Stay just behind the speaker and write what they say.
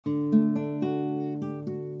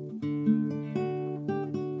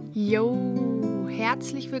Yo,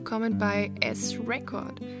 herzlich willkommen bei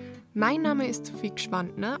S-Record. Mein Name ist Sophie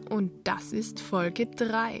Gschwandner und das ist Folge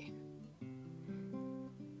 3.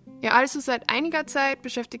 Ja, also seit einiger Zeit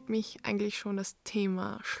beschäftigt mich eigentlich schon das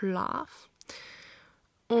Thema Schlaf.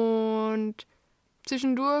 Und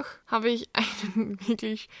zwischendurch habe ich einen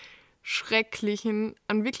wirklich schrecklichen,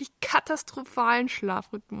 einen wirklich katastrophalen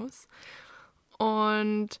Schlafrhythmus.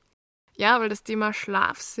 Und ja, weil das Thema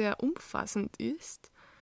Schlaf sehr umfassend ist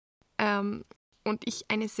und ich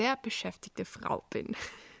eine sehr beschäftigte Frau bin.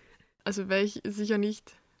 Also werde ich sicher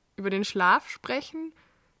nicht über den Schlaf sprechen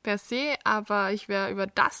per se, aber ich werde über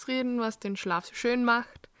das reden, was den Schlaf so schön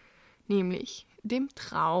macht, nämlich dem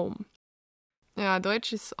Traum. Ja,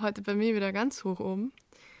 Deutsch ist heute bei mir wieder ganz hoch oben.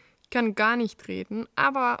 Ich kann gar nicht reden,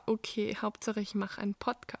 aber okay, Hauptsache ich mache einen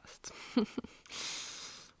Podcast.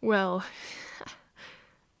 Well.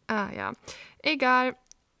 Ja, egal.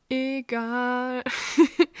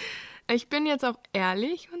 Ich bin jetzt auch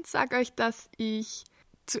ehrlich und sage euch, dass ich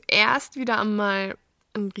zuerst wieder einmal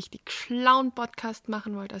einen richtig schlauen Podcast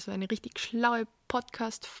machen wollte, also eine richtig schlaue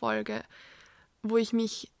Podcast-Folge, wo ich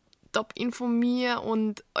mich top informiere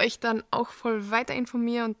und euch dann auch voll weiter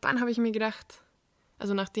informiere. Und dann habe ich mir gedacht,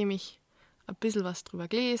 also nachdem ich ein bisschen was drüber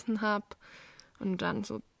gelesen habe und dann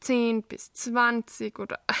so 10 bis 20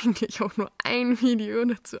 oder eigentlich auch nur ein Video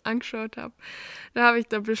dazu angeschaut habe, da habe ich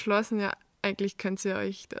dann beschlossen, ja, eigentlich könnt ihr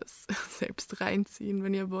euch das selbst reinziehen,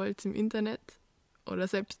 wenn ihr wollt, im Internet oder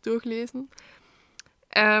selbst durchlesen.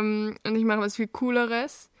 Und ich mache was viel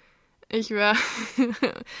Cooleres. Ich werde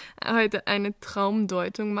heute eine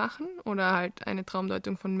Traumdeutung machen oder halt eine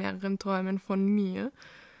Traumdeutung von mehreren Träumen von mir.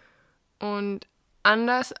 Und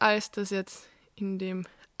anders als das jetzt in dem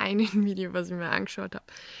einen Video, was ich mir angeschaut habe,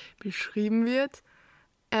 beschrieben wird,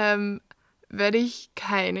 werde ich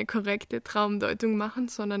keine korrekte Traumdeutung machen,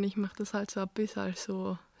 sondern ich mache das halt so ein bisschen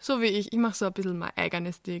so wie ich mache so ein bisschen mein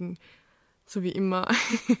eigenes Ding, so wie immer.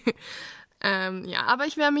 Ja, aber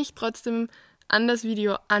ich werde mich trotzdem an das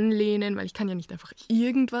Video anlehnen, weil ich kann ja nicht einfach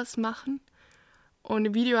irgendwas machen. Und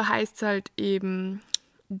im Video heißt es halt eben,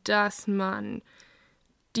 dass man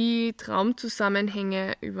die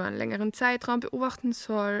Traumzusammenhänge über einen längeren Zeitraum beobachten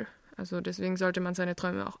soll. Also deswegen sollte man seine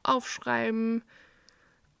Träume auch aufschreiben.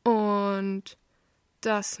 Und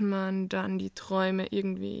dass man dann die Träume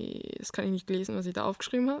irgendwie, das kann ich nicht lesen, was ich da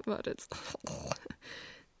aufgeschrieben habe. Warte jetzt.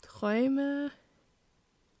 Träume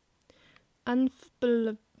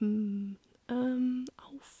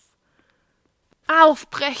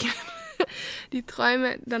aufbrechen. Die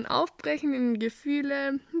Träume dann aufbrechen in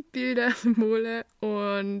Gefühle, Bilder, Symbole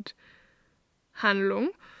und Handlung.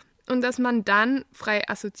 Und dass man dann freie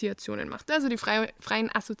Assoziationen macht. Also die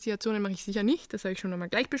freien Assoziationen mache ich sicher nicht. Das habe ich schon einmal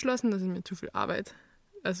gleich beschlossen. Das ist mir zu viel Arbeit.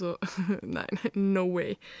 Also nein, no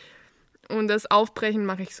way. Und das Aufbrechen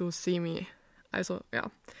mache ich so semi. Also ja.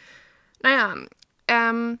 Naja,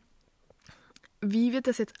 wie wird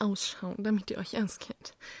das jetzt ausschauen, damit ihr euch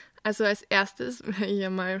auskennt? Also als erstes werde ich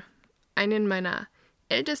ja mal einen meiner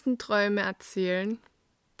ältesten Träume erzählen,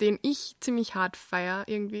 den ich ziemlich hart feiere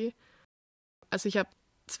irgendwie. Also ich habe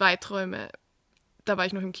 2 Träume, da war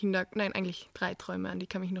ich noch im Nein, eigentlich 3 Träume, an die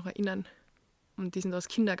kann mich noch erinnern. Und die sind aus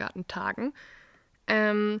Kindergartentagen.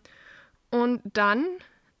 Und dann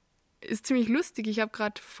ist ziemlich lustig, ich habe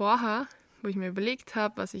gerade vorher, wo ich mir überlegt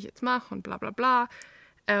habe, was ich jetzt mache und bla bla bla,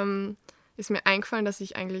 ist mir eingefallen, dass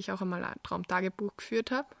ich eigentlich auch einmal ein Traumtagebuch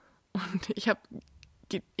geführt habe. Und ich habe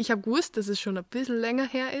gewusst, dass es schon ein bisschen länger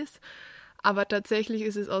her ist, aber tatsächlich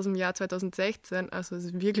ist es aus dem Jahr 2016, also es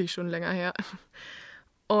ist wirklich schon länger her.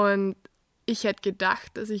 Und ich hätte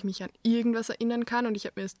gedacht, dass ich mich an irgendwas erinnern kann und ich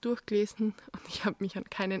habe mir das durchgelesen und ich habe mich an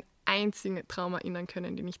keinen einzigen Traum erinnern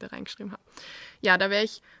können, den ich da reingeschrieben habe. Ja, da werde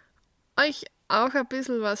ich euch auch ein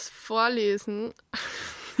bisschen was vorlesen.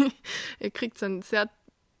 Ihr kriegt einen sehr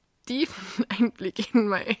tiefen Einblick in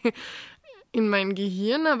mein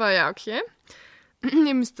Gehirn, aber ja, okay.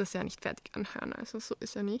 Ihr müsst das ja nicht fertig anhören, also so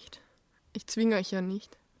ist ja nicht. Ich zwinge euch ja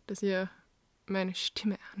nicht, dass ihr meine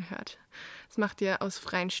Stimme anhört. Das macht ihr aus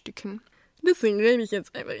freien Stücken. Deswegen rede ich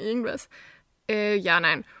jetzt einfach irgendwas.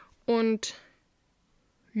 Nein. Und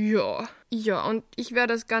ja, und ich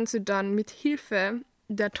werde das Ganze dann mit Hilfe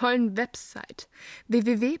der tollen Website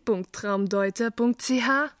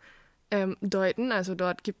www.traumdeuter.ch deuten. Also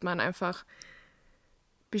dort gibt man einfach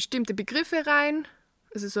bestimmte Begriffe rein.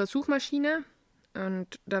 Es ist so eine Suchmaschine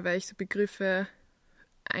und da werde ich so Begriffe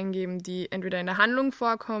eingeben, die entweder in der Handlung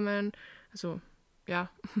vorkommen, also ja,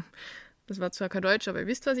 das war zwar kein Deutsch, aber ihr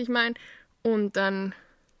wisst, was ich meine, und dann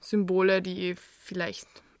Symbole, die vielleicht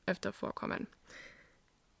öfter vorkommen.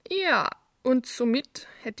 Ja, und somit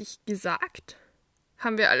hätte ich gesagt,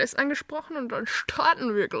 haben wir alles angesprochen und dann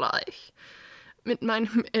starten wir gleich mit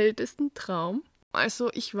meinem ältesten Traum. Also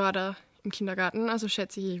ich war da im Kindergarten, also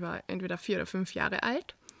schätze ich war entweder 4 oder 5 Jahre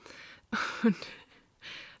alt. Und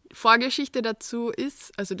Vorgeschichte dazu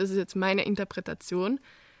ist, also das ist jetzt meine Interpretation,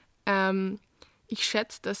 ich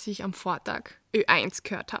schätze, dass ich am Vortag Ö1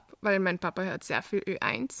 gehört habe, weil mein Papa hört sehr viel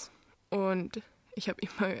Ö1 und ich habe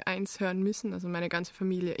immer Ö1 hören müssen, also meine ganze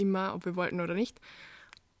Familie immer, ob wir wollten oder nicht.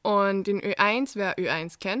 Und in Ö1, wer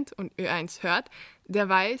Ö1 kennt und Ö1 hört, der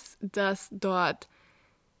weiß, dass dort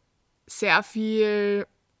sehr viel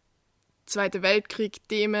Zweite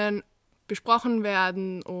Weltkrieg-Themen besprochen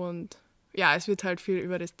werden und ja, es wird halt viel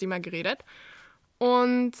über das Thema geredet.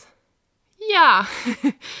 Und ja,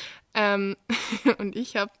 und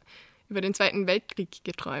ich habe über den Zweiten Weltkrieg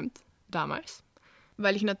geträumt, damals,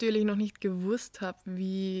 weil ich natürlich noch nicht gewusst habe,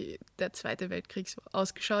 wie der Zweite Weltkrieg so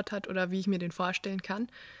ausgeschaut hat oder wie ich mir den vorstellen kann,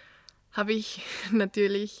 habe ich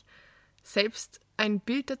natürlich selbst ein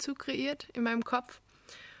Bild dazu kreiert in meinem Kopf.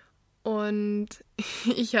 Und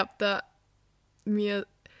ich habe mir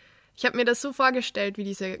das so vorgestellt, wie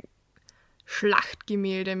diese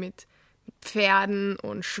Schlachtgemälde mit Pferden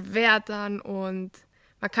und Schwertern und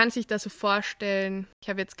man kann sich das so vorstellen, ich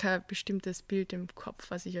habe jetzt kein bestimmtes Bild im Kopf,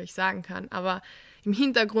 was ich euch sagen kann, aber im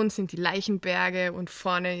Hintergrund sind die Leichenberge und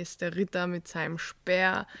vorne ist der Ritter mit seinem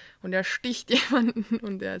Speer und er sticht jemanden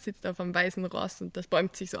und er sitzt auf einem weißen Ross und das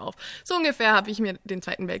bäumt sich so auf. So ungefähr habe ich mir den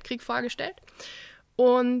Zweiten Weltkrieg vorgestellt.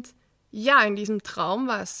 Und ja, in diesem Traum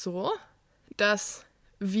war es so, dass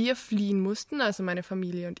wir fliehen mussten, also meine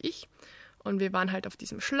Familie und ich. Und wir waren halt auf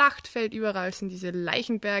diesem Schlachtfeld, überall sind diese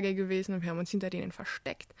Leichenberge gewesen und wir haben uns hinter denen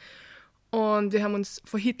versteckt. Und wir haben uns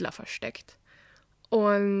vor Hitler versteckt.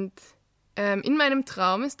 Und in meinem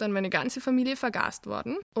Traum ist dann meine ganze Familie vergast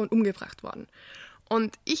worden und umgebracht worden.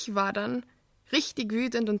 Und ich war dann richtig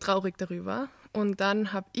wütend und traurig darüber. Und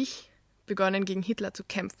dann habe ich begonnen, gegen Hitler zu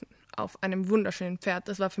kämpfen. Auf einem wunderschönen Pferd.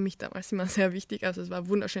 Das war für mich damals immer sehr wichtig. Also es war ein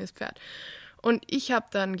wunderschönes Pferd. Und ich habe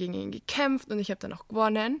dann gegen ihn gekämpft und ich habe dann auch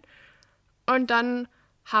gewonnen. Und dann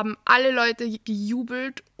haben alle Leute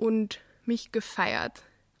gejubelt und mich gefeiert.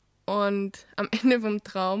 Und am Ende vom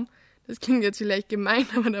Traum, das klingt jetzt vielleicht gemein,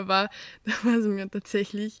 aber da war es mir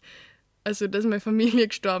tatsächlich, also dass meine Familie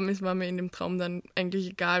gestorben ist, war mir in dem Traum dann eigentlich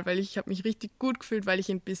egal, weil ich habe mich richtig gut gefühlt, weil ich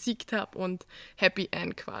ihn besiegt habe und Happy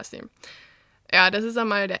End quasi. Ja, das ist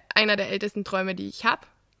einmal einer der ältesten Träume, die ich habe.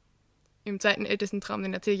 Im zweiten ältesten Traum,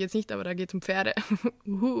 den erzähle ich jetzt nicht, aber da geht es um Pferde.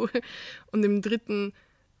 Und im dritten,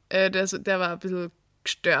 der war ein bisschen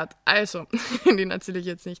gestört. Also, den erzähle ich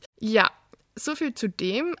jetzt nicht. Ja, so viel zu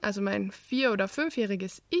dem. Also mein 4- oder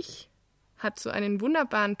 5-jähriges Ich hat so einen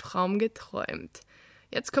wunderbaren Traum geträumt.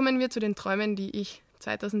 Jetzt kommen wir zu den Träumen, die ich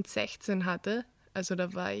 2016 hatte. Also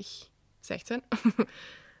da war ich 16,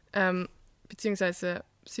 beziehungsweise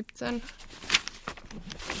 17.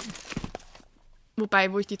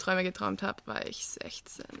 Wobei, wo ich die Träume geträumt habe, war ich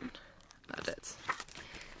 16. Warte jetzt.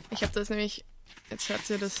 Ich habe das nämlich, jetzt schaut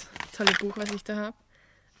ihr das tolle Buch, was ich da habe.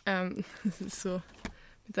 Das ist so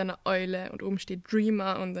mit einer Eule und oben steht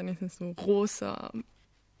Dreamer und dann ist es so rosa,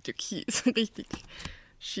 türkis, richtig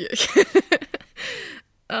schwierig.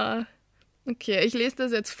 Okay, ich lese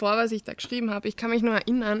das jetzt vor, was ich da geschrieben habe. Ich kann mich nur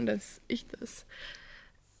erinnern, dass ich das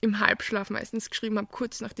im Halbschlaf meistens geschrieben habe,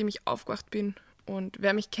 kurz nachdem ich aufgewacht bin. Und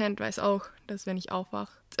wer mich kennt, weiß auch, dass wenn ich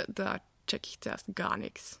aufwache, da checke ich zuerst gar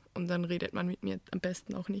nichts. Und dann redet man mit mir am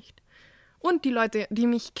besten auch nicht. Und die Leute, die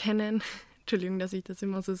mich kennen, Entschuldigung, dass ich das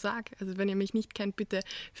immer so sage. Also wenn ihr mich nicht kennt, bitte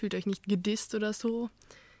fühlt euch nicht gedisst oder so.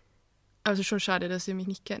 Also schon schade, dass ihr mich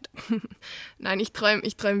nicht kennt. Nein, ich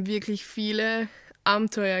träume wirklich viele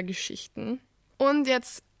Abenteuergeschichten. Und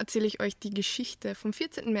jetzt erzähle ich euch die Geschichte vom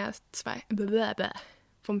 14. März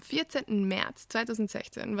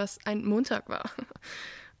 2016, was ein Montag war.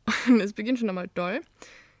 Und es beginnt schon einmal toll.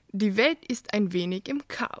 Die Welt ist ein wenig im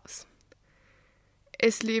Chaos.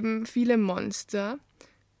 Es leben viele Monster,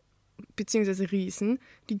 beziehungsweise Riesen,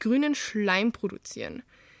 die grünen Schleim produzieren.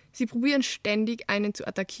 Sie probieren ständig, einen zu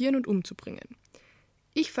attackieren und umzubringen.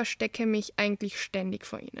 Ich verstecke mich eigentlich ständig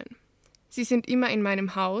vor ihnen. Sie sind immer in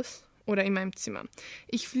meinem Haus oder in meinem Zimmer.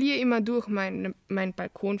 Ich fliehe immer durch mein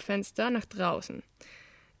Balkonfenster nach draußen.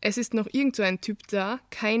 Es ist noch irgend so ein Typ da,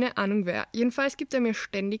 keine Ahnung wer. Jedenfalls gibt er mir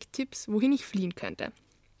ständig Tipps, wohin ich fliehen könnte.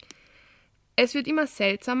 Es wird immer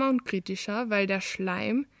seltsamer und kritischer, weil der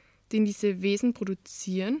Schleim, den diese Wesen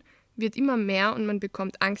produzieren, wird immer mehr und man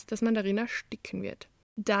bekommt Angst, dass man darin ersticken wird.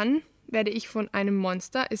 Dann werde ich von einem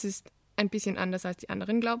Monster, es ist ein bisschen anders als die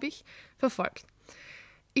anderen, glaube ich, verfolgt.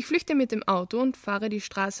 Ich flüchte mit dem Auto und fahre die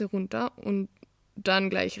Straße runter und dann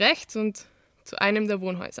gleich rechts und zu einem der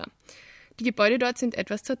Wohnhäuser. Die Gebäude dort sind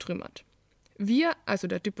etwas zertrümmert. Wir, also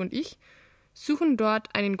der Typ und ich, suchen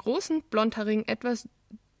dort einen großen, blondhaarigen, etwas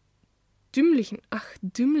dümmlichen,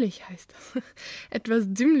 dümmlich heißt das, etwas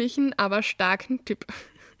dümmlichen, aber starken Typ.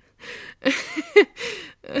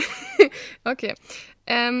 Okay.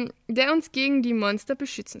 Der uns gegen die Monster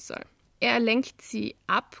beschützen soll. Er lenkt sie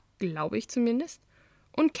ab, glaube ich zumindest,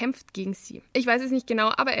 und kämpft gegen sie. Ich weiß es nicht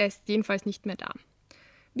genau, aber er ist jedenfalls nicht mehr da.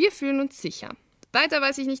 Wir fühlen uns sicher. Weiter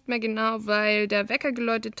weiß ich nicht mehr genau, weil der Wecker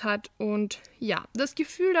geläutet hat und ja, das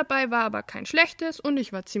Gefühl dabei war aber kein schlechtes und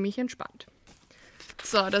ich war ziemlich entspannt.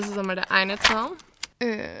 So, das ist einmal der eine Traum.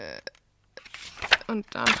 Und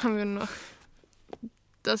dann haben wir noch,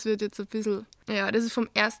 das wird jetzt ein bisschen, ja, das ist vom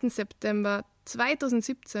 1. September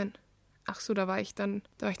 2017. Ach so, da war ich dann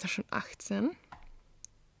schon 18.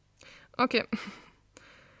 Okay.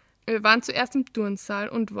 Wir waren zuerst im Turnsaal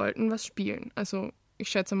und wollten was spielen. Also, ich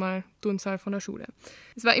schätze mal, Turnsaal von der Schule.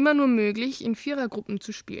 Es war immer nur möglich, in Vierergruppen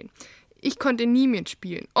zu spielen. Ich konnte nie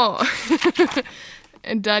mitspielen. Oh.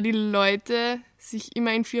 Da die Leute sich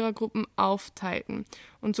immer in Vierergruppen aufteilten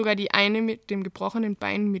und sogar die eine mit dem gebrochenen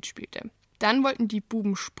Bein mitspielte. Dann wollten die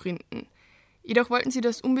Buben sprinten. Jedoch wollten sie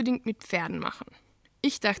das unbedingt mit Pferden machen.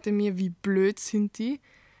 Ich dachte mir, wie blöd sind die,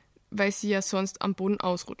 weil sie ja sonst am Boden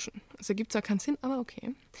ausrutschen. Also gibt zwar keinen Sinn, aber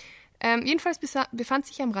okay. Jedenfalls befand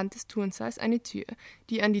sich am Rand des Turnsaals eine Tür,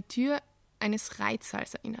 die an die Tür eines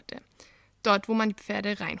Reitsaals erinnerte. Dort, wo man die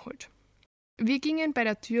Pferde reinholt. Wir gingen bei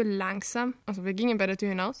der Tür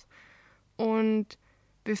hinaus und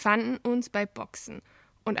befanden uns bei Boxen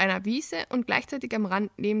und einer Wiese und gleichzeitig am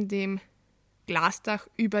Rand neben dem Glasdach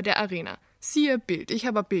über der Arena. Siehe Bild, ich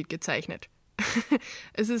habe ein Bild gezeichnet.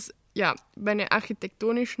 Es ist, ja, meine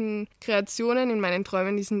architektonischen Kreationen in meinen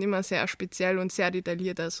Träumen, die sind immer sehr speziell und sehr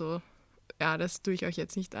detailliert, also ja, das tue ich euch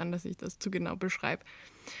jetzt nicht an, dass ich das zu genau beschreibe.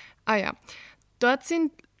 Ah ja, dort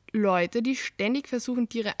sind Leute, die ständig versuchen,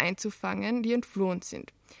 Tiere einzufangen, die entflohen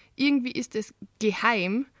sind. Irgendwie ist es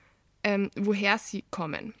geheim, woher sie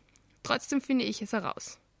kommen. Trotzdem finde ich es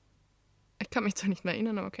heraus. Ich kann mich zwar nicht mehr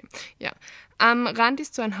erinnern, aber okay. Ja. Am Rand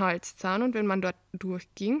ist so ein Holzzaun und wenn man dort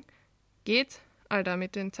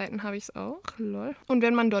mit den Zeiten habe ich es auch, lol. Und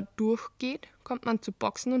wenn man dort durchgeht, kommt man zu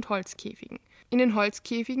Boxen und Holzkäfigen. In den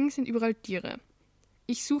Holzkäfigen sind überall Tiere.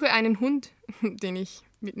 Ich suche einen Hund, den ich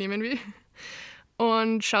mitnehmen will,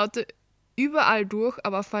 und schaute überall durch,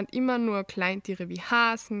 aber fand immer nur Kleintiere wie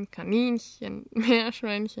Hasen, Kaninchen,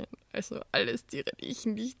 Meerschweinchen, also alles Tiere, die ich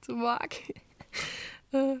nicht so mag.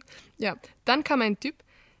 Ja, dann kam ein Typ,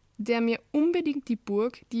 der mir unbedingt die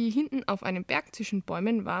Burg, die hinten auf einem Berg zwischen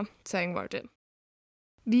Bäumen war, zeigen wollte.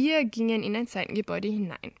 Wir gingen in ein Seitengebäude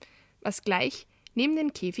hinein, was gleich neben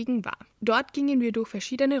den Käfigen war. Dort gingen wir durch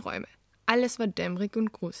verschiedene Räume. Alles war dämmerig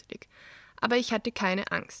und gruselig, aber ich hatte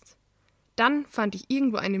keine Angst. Dann fand ich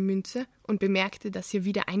irgendwo eine Münze und bemerkte, dass hier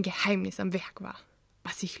wieder ein Geheimnis am Werk war,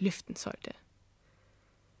 was ich lüften sollte.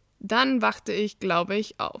 Dann wachte ich, glaube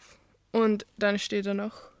ich, auf. Und dann steht da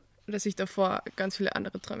noch, dass ich davor ganz viele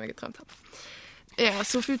andere Träume geträumt habe. Ja,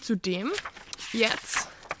 so viel zu dem. Jetzt,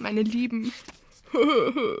 meine Lieben,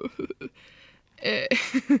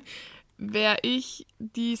 wer ich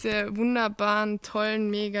diese wunderbaren, tollen,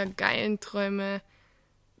 mega geilen Träume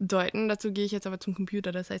deuten. Dazu gehe ich jetzt aber zum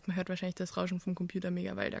Computer. Das heißt, man hört wahrscheinlich das Rauschen vom Computer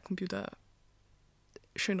mega, weil der Computer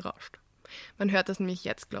schön rauscht. Man hört das nämlich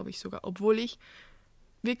jetzt, glaube ich, sogar, obwohl ich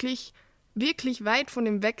wirklich, wirklich weit von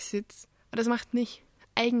dem weg sitze. Aber das macht mich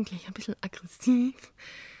eigentlich ein bisschen aggressiv.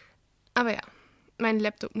 Aber ja, mein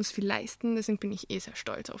Laptop muss viel leisten, deswegen bin ich sehr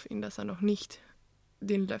stolz auf ihn, dass er noch nicht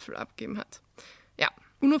den Löffel abgegeben hat. Ja,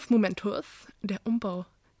 unos momentos, der Umbau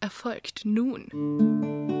erfolgt nun.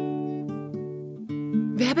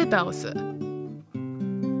 Werbepause.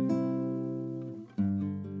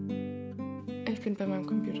 Ich bin bei meinem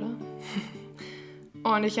Computer.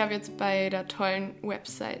 Und ich habe jetzt bei der tollen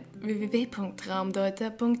Website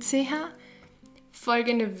www.traumdeuter.ch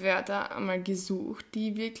folgende Wörter einmal gesucht,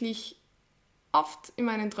 die wirklich oft in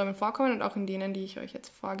meinen Träumen vorkommen und auch in denen, die ich euch jetzt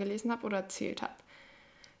vorgelesen habe oder erzählt habe.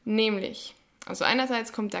 Nämlich, also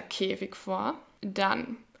einerseits kommt der Käfig vor,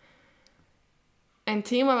 dann ein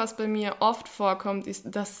Thema, was bei mir oft vorkommt, ist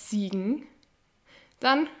das Siegen.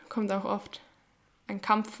 Dann kommt auch oft ein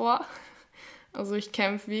Kampf vor. Also ich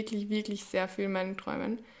kämpfe wirklich, wirklich sehr viel in meinen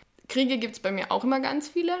Träumen. Kriege gibt es bei mir auch immer ganz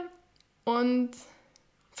viele und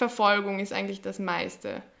Verfolgung ist eigentlich das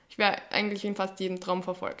meiste. Ich werde eigentlich in fast jedem Traum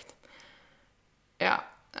verfolgt. Ja,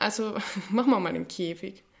 also machen wir mal den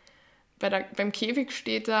Käfig. Beim Käfig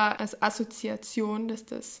steht da als Assoziation, dass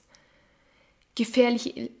das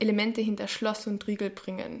gefährliche Elemente hinter Schloss und Riegel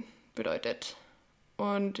bringen bedeutet.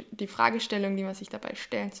 Und die Fragestellung, die man sich dabei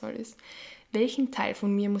stellen soll, ist, welchen Teil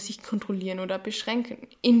von mir muss ich kontrollieren oder beschränken?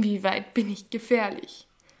 Inwieweit bin ich gefährlich?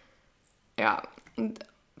 Ja, und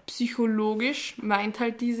psychologisch meint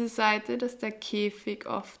halt diese Seite, dass der Käfig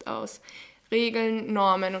oft aus Regeln,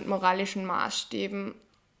 Normen und moralischen Maßstäben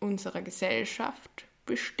unserer Gesellschaft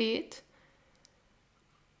besteht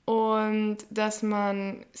und dass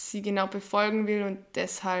man sie genau befolgen will und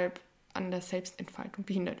deshalb an der Selbstentfaltung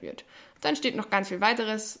behindert wird. Dann steht noch ganz viel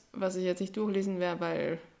weiteres, was ich jetzt nicht durchlesen werde,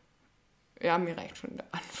 weil ja, mir reicht schon der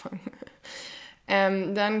Anfang.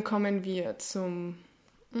 Dann kommen wir zum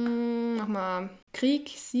nochmal Krieg,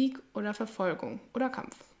 Sieg oder Verfolgung oder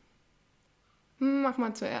Kampf. Mach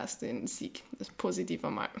mal zuerst den Sieg, das Positive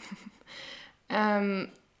mal.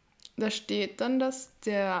 Da steht dann, dass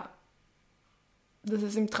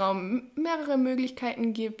es im Traum mehrere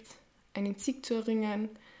Möglichkeiten gibt, einen Sieg zu erringen.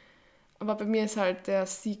 Aber bei mir ist halt der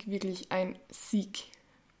Sieg wirklich ein Sieg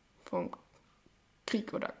von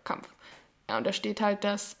Krieg oder Kampf. Ja, und da steht halt,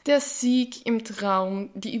 dass der Sieg im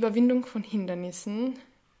Traum die Überwindung von Hindernissen,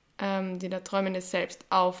 die der Träumende selbst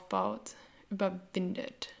aufbaut,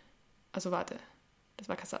 überwindet. Also warte, das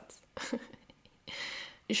war kein Satz.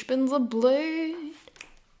 Ich bin so blöd,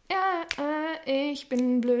 ja, ich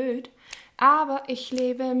bin blöd, aber ich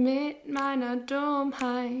lebe mit meiner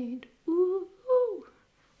Dummheit.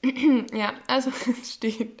 Ja, also es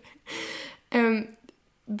steht,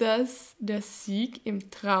 dass der Sieg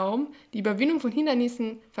im Traum die Überwindung von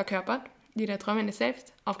Hindernissen verkörpert, die der Träumende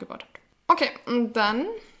selbst aufgebaut hat. Okay, und dann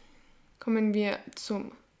kommen wir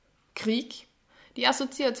zum Krieg. Die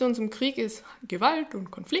Assoziation zum Krieg ist Gewalt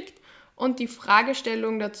und Konflikt und die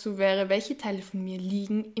Fragestellung dazu wäre, welche Teile von mir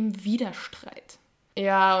liegen im Widerstreit?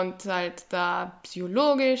 Ja, und halt da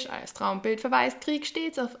psychologisch als Traumbild verweist Krieg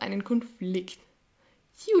stets auf einen Konflikt.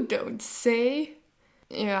 You don't say.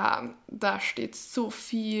 Ja, da steht so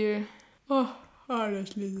viel. Oh,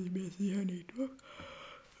 das lese ich mir sicher nicht durch.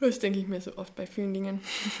 Das denke ich mir so oft bei vielen Dingen,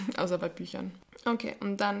 außer bei Büchern. Okay,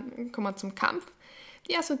 und dann kommen wir zum Kampf.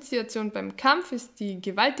 Die Assoziation beim Kampf ist die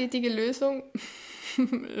gewalttätige Lösung,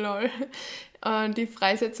 lol, und die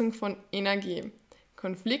Freisetzung von Energie,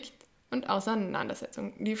 Konflikt und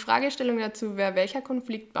Auseinandersetzung. Die Fragestellung dazu wäre, welcher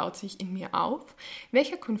Konflikt baut sich in mir auf?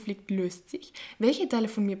 Welcher Konflikt löst sich? Welche Teile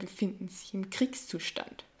von mir befinden sich im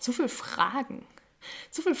Kriegszustand? So viele Fragen,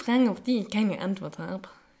 auf die ich keine Antwort habe.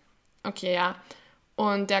 Okay, ja.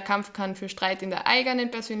 Und der Kampf kann für Streit in der eigenen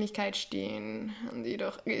Persönlichkeit stehen, die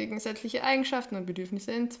durch gegensätzliche Eigenschaften und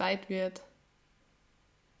Bedürfnisse entzweit wird.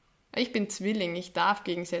 Ich bin Zwilling, ich darf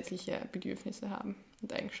gegensätzliche Bedürfnisse haben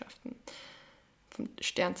und Eigenschaften. Vom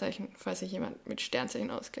Sternzeichen, falls sich jemand mit Sternzeichen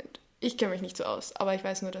auskennt. Ich kenne mich nicht so aus, aber ich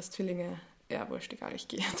weiß nur, dass Zwillinge, ja wurscht, egal, ich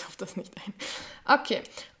gehe jetzt auf das nicht ein. Okay,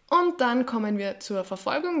 und dann kommen wir zur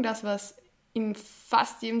Verfolgung. Das, was in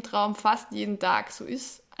fast jedem Traum, fast jeden Tag so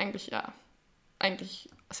ist, eigentlich,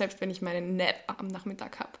 selbst wenn ich meinen Nap am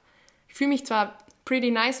Nachmittag habe. Ich fühle mich zwar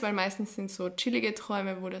pretty nice, weil meistens sind so chillige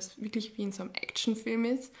Träume, wo das wirklich wie in so einem Actionfilm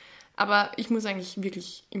ist, aber ich muss eigentlich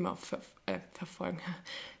wirklich immer verfolgen.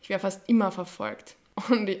 Ich werde fast immer verfolgt.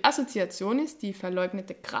 Und die Assoziation ist die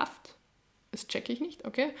verleugnete Kraft. Das checke ich nicht,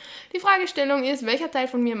 okay? Die Fragestellung ist, welcher Teil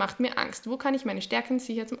von mir macht mir Angst? Wo kann ich meine Stärken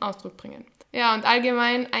sicher zum Ausdruck bringen? Ja, und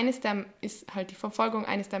allgemein ist halt die Verfolgung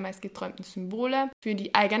eines der meistgeträumten Symbole für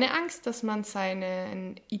die eigene Angst, dass man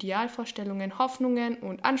seinen Idealvorstellungen, Hoffnungen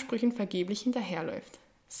und Ansprüchen vergeblich hinterherläuft.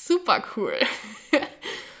 Super cool!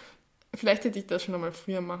 Vielleicht hätte ich das schon einmal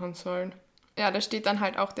früher machen sollen. Ja, da steht dann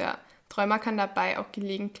halt auch, der Träumer kann dabei auch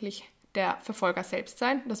gelegentlich der Verfolger selbst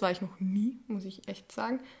sein. Das war ich noch nie, muss ich echt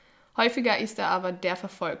sagen. Häufiger ist er aber der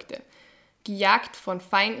Verfolgte, gejagt von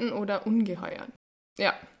Feinden oder Ungeheuern.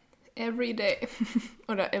 Ja, every day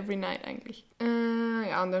oder every night eigentlich.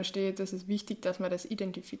 Ja, und da steht, es ist wichtig, dass man das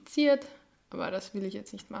identifiziert, aber das will ich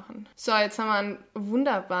jetzt nicht machen. So, jetzt haben wir einen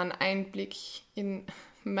wunderbaren Einblick in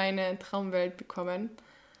meine Traumwelt bekommen.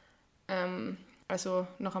 Also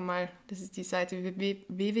noch einmal, das ist die Seite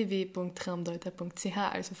www.traumdeuter.ch,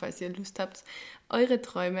 also falls ihr Lust habt, eure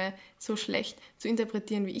Träume so schlecht zu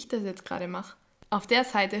interpretieren, wie ich das jetzt gerade mache. Auf der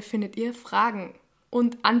Seite findet ihr Fragen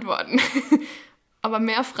und Antworten, aber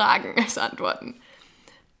mehr Fragen als Antworten.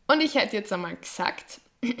 Und ich hätte jetzt einmal gesagt,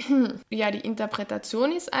 ja, die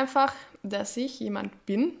Interpretation ist einfach, dass ich jemand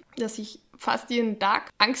bin, dass ich fast jeden Tag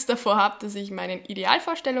Angst davor habe, dass ich meinen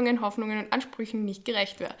Idealvorstellungen, Hoffnungen und Ansprüchen nicht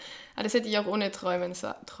gerecht wäre. Aber das hätte ich auch ohne Träume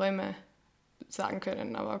sagen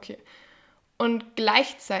können, aber okay. Und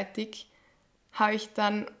gleichzeitig habe ich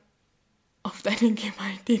dann oft eine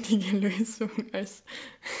gewalttätige Lösung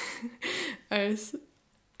als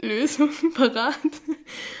Lösung parat.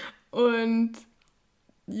 Und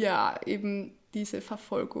ja, eben diese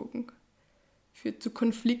Verfolgung führt zu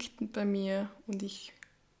Konflikten bei mir und ich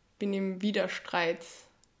bin im Widerstreit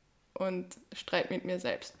und Streit mit mir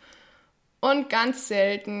selbst. Und ganz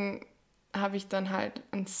selten habe ich dann halt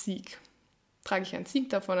einen Sieg. Trage ich einen Sieg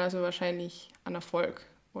davon, also wahrscheinlich einen Erfolg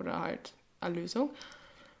oder halt Erlösung.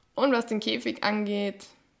 Und was den Käfig angeht,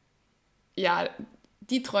 ja,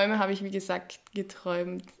 die Träume habe ich, wie gesagt,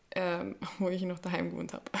 geträumt, wo ich noch daheim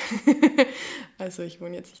gewohnt habe. Also ich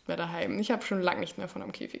wohne jetzt nicht mehr daheim. Ich habe schon lange nicht mehr von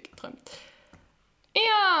einem Käfig geträumt.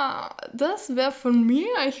 Ja, das wäre von mir.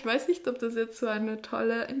 Ich weiß nicht, ob das jetzt so eine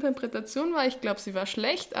tolle Interpretation war. Ich glaube, sie war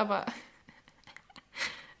schlecht, aber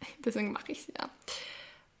deswegen mache ich sie ja.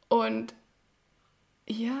 Und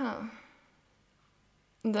ja,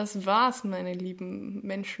 das war's, meine lieben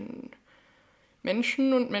Menschen.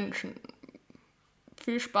 Menschen und Menschen.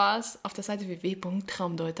 Viel Spaß auf der Seite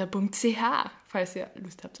www.traumdeuter.ch, falls ihr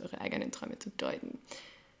Lust habt, eure eigenen Träume zu deuten.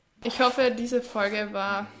 Ich hoffe, diese Folge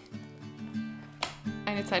war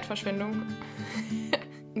eine Zeitverschwendung.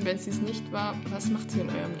 Und wenn sie es nicht war, was macht ihr in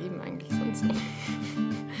eurem Leben eigentlich sonst so?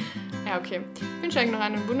 Ja, okay. Ich wünsche euch noch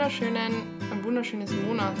ein wunderschönes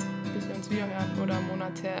Monat, bis wir uns wieder hören. Oder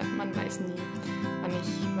Monate, man weiß nie,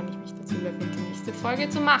 wann ich mich dazu überwinde, die nächste Folge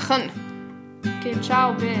zu machen. Okay,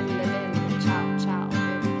 ciao, Belle. Ciao, ciao.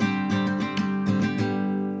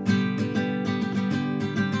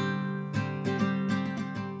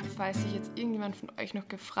 Falls sich jetzt irgendjemand von euch noch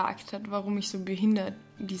gefragt hat, warum ich so behindert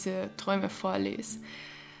diese Träume vorlese.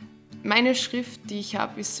 Meine Schrift, die ich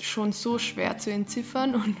habe, ist schon so schwer zu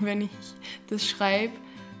entziffern und wenn ich das schreibe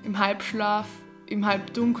im Halbschlaf, im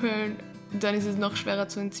Halbdunkeln, dann ist es noch schwerer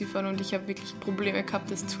zu entziffern und ich habe wirklich Probleme gehabt,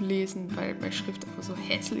 das zu lesen, weil meine Schrift einfach so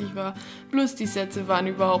hässlich war. Plus die Sätze waren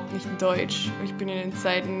überhaupt nicht deutsch. Ich bin in den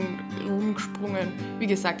Zeiten rumgesprungen. Wie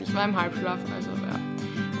gesagt, ich war im Halbschlaf, also ja.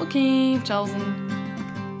 Okay, tschaußen.